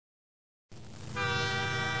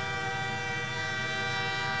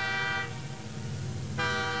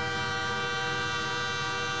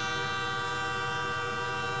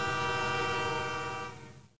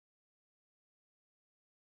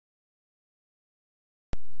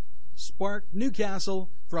Spark Newcastle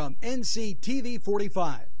from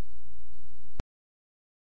NCTV45.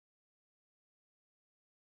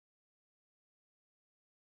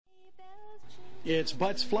 It's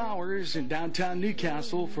Butts Flowers in downtown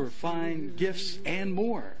Newcastle for fine gifts and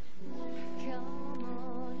more.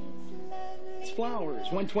 It's Flowers,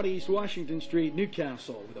 120 East Washington Street,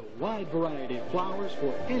 Newcastle, with a wide variety of flowers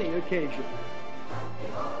for any occasion.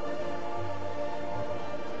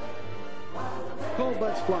 Call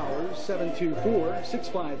Butts Flowers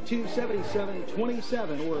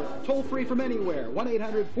 724-652-7727 or toll free from anywhere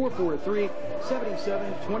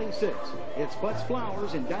 1-800-443-7726. It's Butts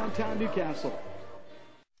Flowers in downtown Newcastle.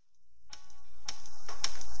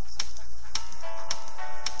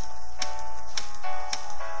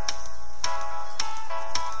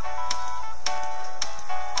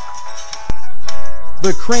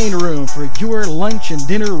 The Crane Room for your lunch and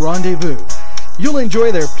dinner rendezvous. You'll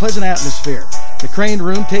enjoy their pleasant atmosphere. The Crane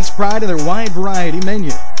Room takes pride in their wide variety menu.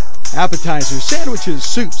 Appetizers, sandwiches,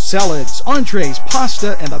 soups, salads, entrees,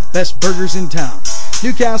 pasta, and the best burgers in town.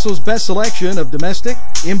 Newcastle's best selection of domestic,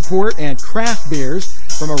 import, and craft beers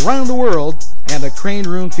from around the world, and the Crane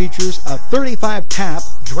Room features a 35-tap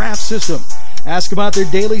draft system. Ask about their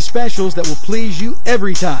daily specials that will please you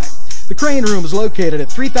every time. The Crane Room is located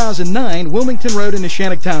at 3009 Wilmington Road in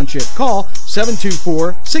Neshannock Township. Call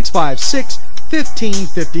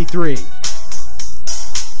 724-656-1553.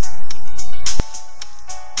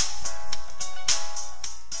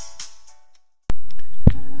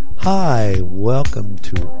 Hi, welcome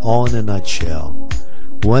to All in a Nutshell,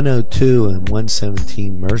 102 and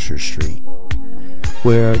 117 Mercer Street,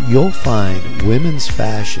 where you'll find women's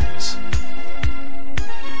fashions,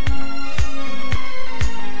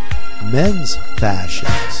 men's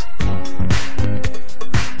fashions,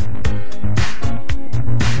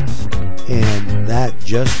 and that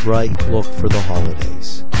just right look for the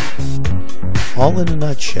holidays. All in a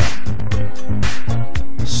nutshell.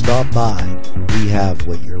 Stop by. We have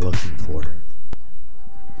what you're looking for.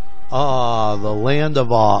 The Land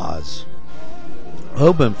of Oz.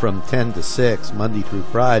 Open from 10 to 6, Monday through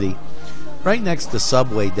Friday, right next to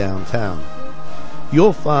Subway downtown.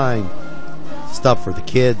 You'll find stuff for the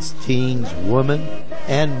kids, teens, women,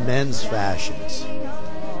 and men's fashions.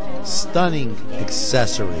 Stunning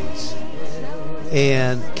accessories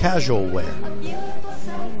and casual wear.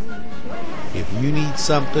 If you need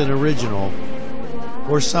something original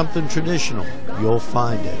or something traditional, you'll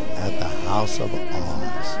find it at the House of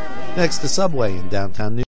Oz, next to Subway in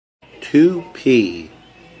downtown New York. 2P,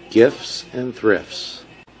 Gifts and Thrifts,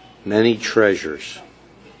 Many Treasures.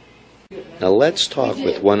 Now let's talk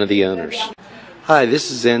with one of the owners. Hi,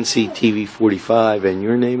 this is NCTV45, and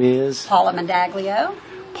your name is? Paula Mandaglio.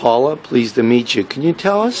 Paula, pleased to meet you. Can you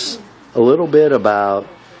tell us a little bit about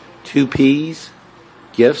 2Ps,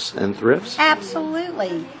 Gifts and Thrifts?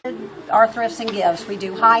 Absolutely. Our thrifts and gifts. We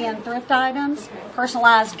do high-end thrift items,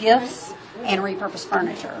 personalized gifts, and repurposed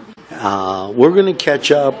furniture. We're going to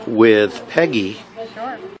catch up with Peggy.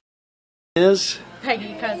 Sure. Is?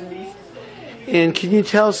 Peggy Cousins. And can you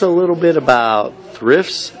tell us a little bit about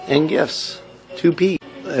thrifts and gifts? 2P.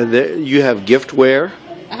 You have giftware.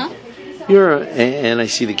 Uh-huh. And I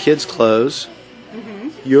see the kids' clothes. Mm-hmm.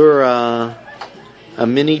 You're a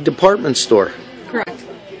mini department store. Correct.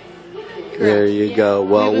 There you go.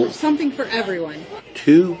 Well, we have something for everyone.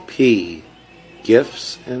 2P,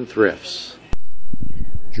 Gifts and Thrifts.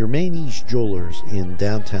 Germani's Jewelers in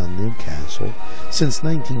downtown Newcastle since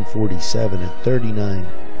 1947 at 39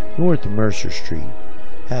 North Mercer Street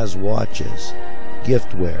has watches,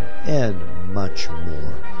 giftware, and much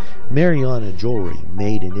more. Mariana Jewelry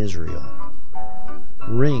made in Israel.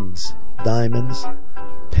 Rings, diamonds,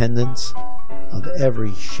 pendants of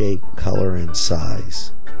every shape, color, and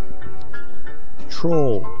size.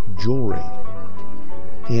 Troll Jewelry,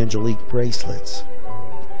 Angelique bracelets.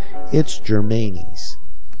 It's Germani's.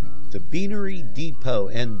 The Beanery Depot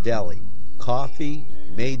and Deli, coffee,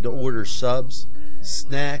 made-to-order subs,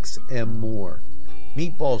 snacks, and more.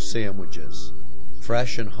 Meatball sandwiches,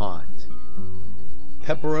 fresh and hot.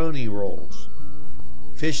 Pepperoni rolls,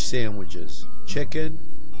 fish sandwiches, chicken,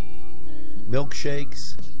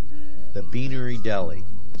 milkshakes. The Beanery Deli.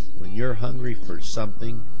 When you're hungry for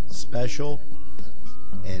something special,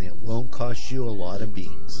 and it won't cost you a lot of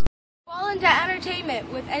beans. Fall into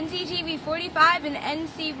entertainment with NCTV45 and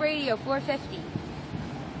NC Radio 450.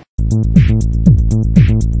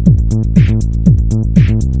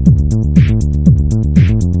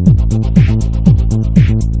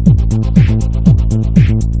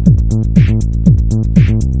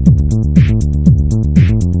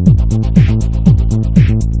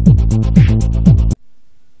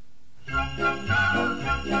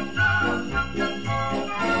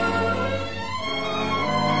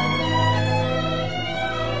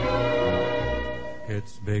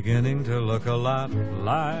 It's beginning to look a lot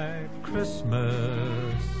like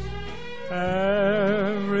Christmas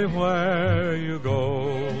everywhere you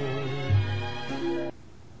go.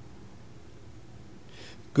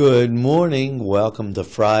 Good morning. Welcome to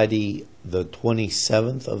Friday, the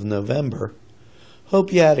 27th of November.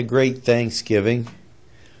 Hope you had a great Thanksgiving.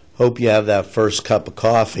 Hope you have that first cup of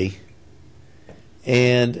coffee.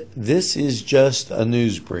 And this is just a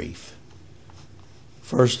news brief.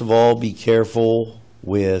 First of all, be careful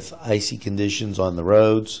with icy conditions on the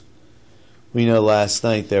roads. We know last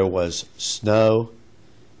night there was snow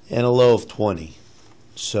and a low of 20.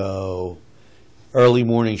 So early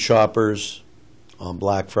morning shoppers on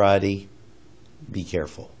Black Friday, be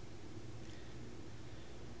careful.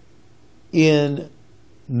 In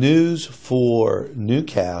news for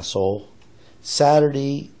Newcastle,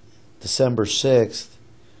 Saturday, December 6th,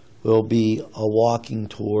 will be a walking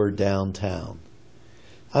tour downtown.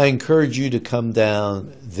 I encourage you to come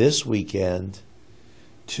down this weekend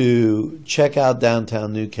to check out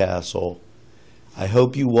downtown Newcastle. I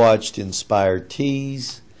hope you watched Inspired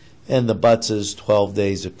Teas and the Butts' 12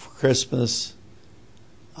 Days of Christmas.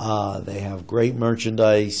 They have great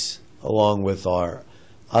merchandise along with our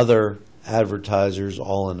other advertisers,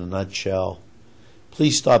 all in a nutshell.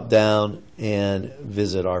 Please stop down and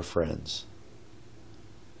visit our friends.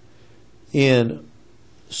 In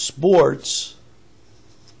sports,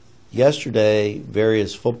 yesterday,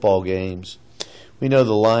 various football games. We know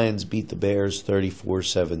the Lions beat the Bears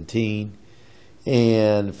 34-17,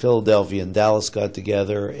 and Philadelphia and Dallas got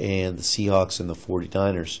together, and the Seahawks and the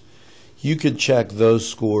 49ers. You could check those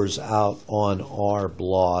scores out on our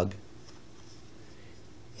blog.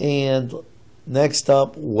 And next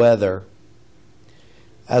up, weather.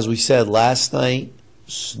 As we said last night,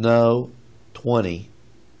 snow 20.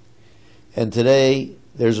 And today,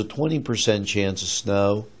 there's a 20% chance of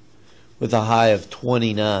snow with a high of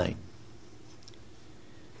 29.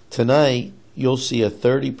 Tonight, you'll see a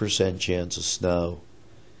 30% chance of snow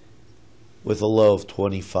with a low of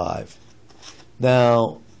 25.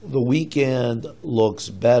 Now, the weekend looks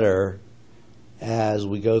better as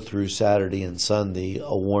we go through Saturday and Sunday,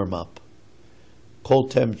 a warm-up.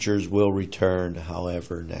 Cold temperatures will return,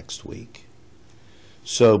 however, next week.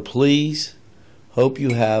 So please, hope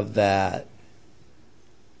you have that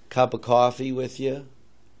cup of coffee with you.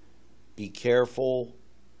 Be careful.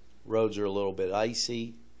 Roads are a little bit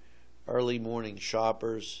icy. Early morning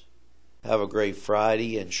shoppers, have a great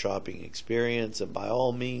Friday and shopping experience. And by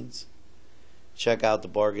all means, check out the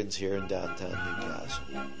bargains here in downtown Newcastle.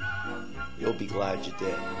 You'll be glad you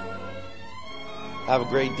did. Have a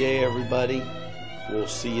great day, everybody. We'll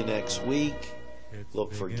see you next week.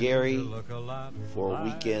 Look for Gary for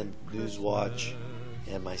Weekend Newswatch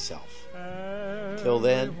and myself. Till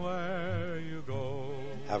then,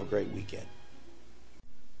 have a great weekend.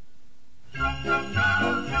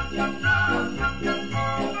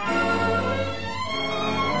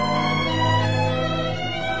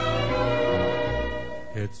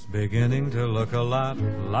 It's beginning to look a lot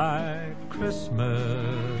like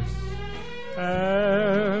Christmas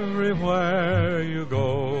everywhere you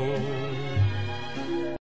go.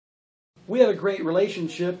 We have a great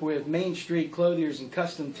relationship with Main Street Clothiers and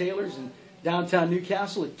Custom Tailors in downtown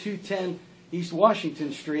Newcastle at 210 East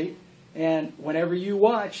Washington Street. And whenever you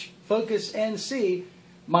watch Focus NC,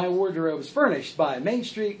 my wardrobe is furnished by Main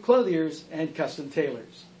Street Clothiers and Custom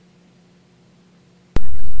Tailors.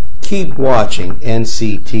 Keep watching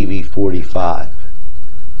NCTV45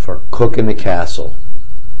 for Cooking the Castle.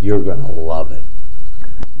 You're going to love it.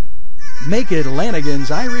 Make it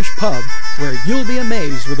Lanigan's Irish Pub, where you'll be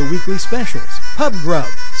amazed with the weekly specials. Pub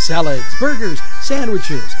grub, salads, burgers,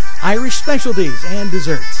 sandwiches, Irish specialties, and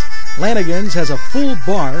desserts. Lanigan's has a full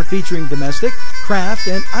bar featuring domestic, craft,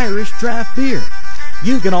 and Irish draft beer.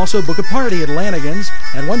 You can also book a party at Lanigan's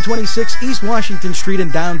at 126 East Washington Street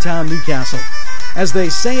in downtown Newcastle. As they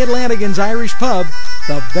say at Lanigan's Irish Pub,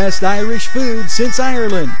 the best Irish food since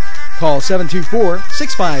Ireland. Call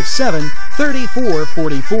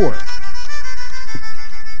 724-657-3444.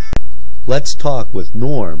 Let's talk with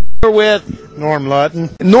Norm. We're with Norm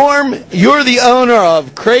Lutton. Norm, you're the owner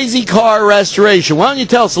of Crazy Car Restoration. Why don't you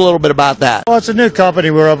tell us a little bit about that? Well, it's a new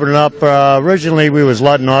company we're opening up. Originally, we was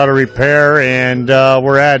Lutton Auto Repair, and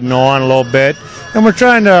we're adding on a little bit. And we're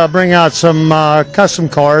trying to bring out some custom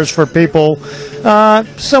cars for people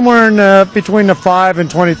somewhere in between the $5,000 and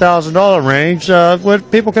 $20,000 range,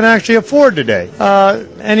 what people can actually afford today.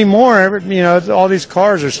 Anymore, you know, all these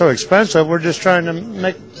cars are so expensive. We're just trying to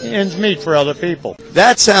make ends meet for other people.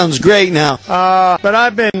 That sounds great now. But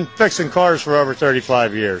I've been fixing cars for over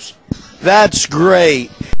 35 years. That's great.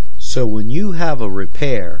 So when you have a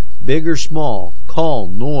repair, big or small,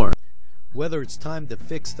 Call Norm. Whether it's time to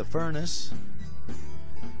fix the furnace,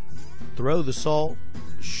 throw the salt,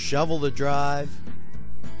 shovel the drive,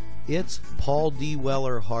 it's Paul D.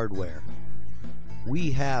 Weller Hardware.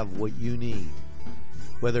 We have what you need.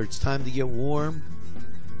 Whether it's time to get warm,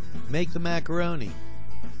 make the macaroni,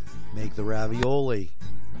 make the ravioli,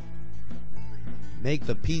 make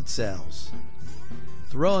the pizzelles,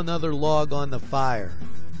 throw another log on the fire,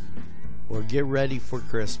 or get ready for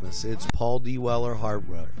Christmas. It's Paul D. Weller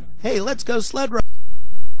Hardware. Hey, let's go sled ride.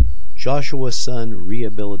 Joshua Sun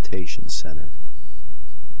Rehabilitation Center.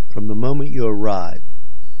 From the moment you arrive,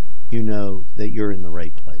 you know that you're in the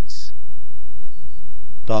right place.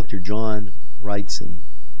 Dr. John Wrightson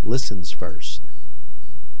listens first.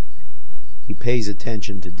 He pays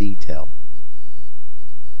attention to detail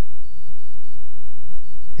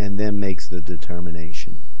and then makes the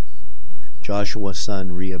determination. Joshua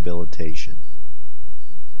Sun Rehabilitation.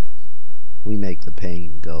 We make the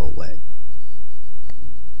pain go away.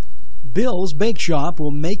 Bill's Bake Shop will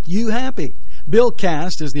make you happy. Bill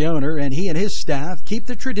Cast is the owner, and he and his staff keep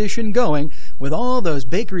the tradition going with all those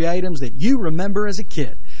bakery items that you remember as a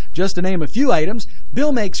kid. Just to name a few items,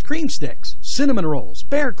 Bill makes cream sticks, cinnamon rolls,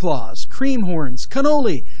 bear claws, cream horns,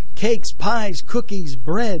 cannoli, cakes, pies, cookies,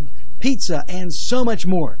 bread, pizza, and so much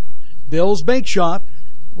more. Bill's Bake Shop,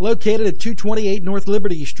 located at 228 North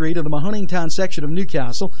Liberty Street in the Mahoningtown section of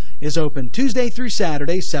Newcastle, is open Tuesday through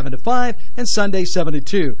Saturday, 7 to 5, and Sunday, 7 to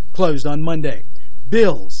 2, closed on Monday.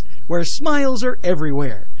 Bill's, where smiles are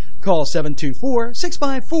everywhere. Call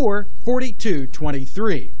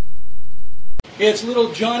 724-654-4223. It's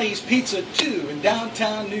Little Johnny's Pizza 2 in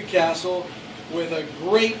downtown Newcastle with a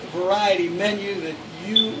great variety menu that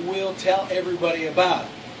you will tell everybody about.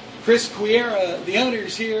 Chris Quiera, the owner,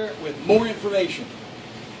 is here with more information.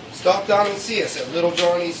 Stop down and see us at Little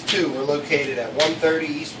Johnny's 2. We're located at 130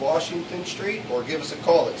 East Washington Street, or give us a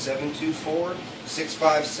call at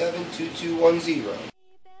 724-657-2210.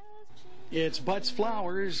 It's Butts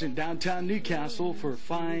Flowers in downtown Newcastle for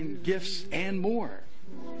fine gifts and more.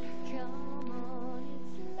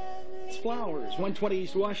 It's Flowers, 120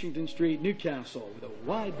 East Washington Street, Newcastle, with a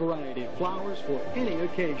wide variety of flowers for any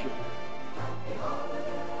occasion.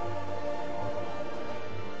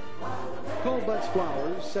 Call Butts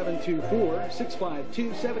Flowers,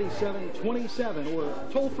 724-652-7727, or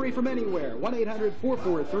toll free from anywhere,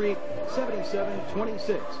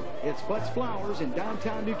 1-800-443-7726. It's Butts Flowers in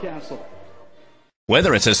downtown Newcastle.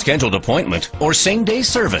 Whether it's a scheduled appointment or same-day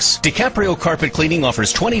service, DiCaprio Carpet Cleaning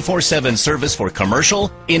offers 24/7 service for commercial,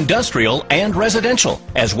 industrial, and residential,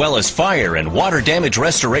 as well as fire and water damage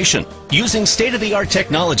restoration. Using state-of-the-art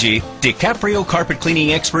technology, DiCaprio Carpet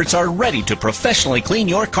Cleaning experts are ready to professionally clean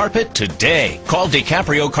your carpet today. Call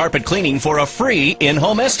DiCaprio Carpet Cleaning for a free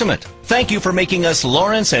in-home estimate. Thank you for making us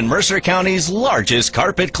Lawrence and Mercer County's largest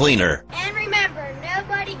carpet cleaner. And remember,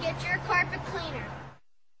 nobody gets your carpet cleaner.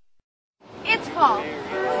 It's fall.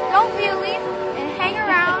 Don't be a leaf and hang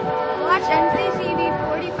around, watch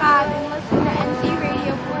NCTV45 and listen to NC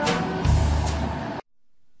Radio 14.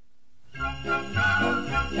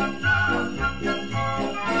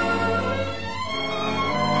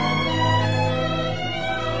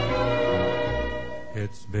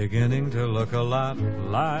 It's beginning to look a lot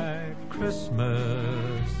like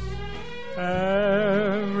Christmas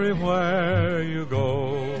everywhere you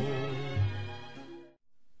go.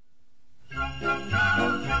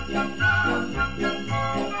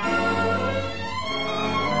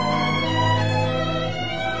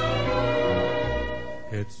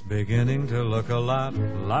 It's beginning to look a lot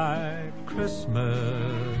like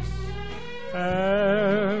Christmas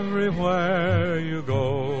everywhere you go.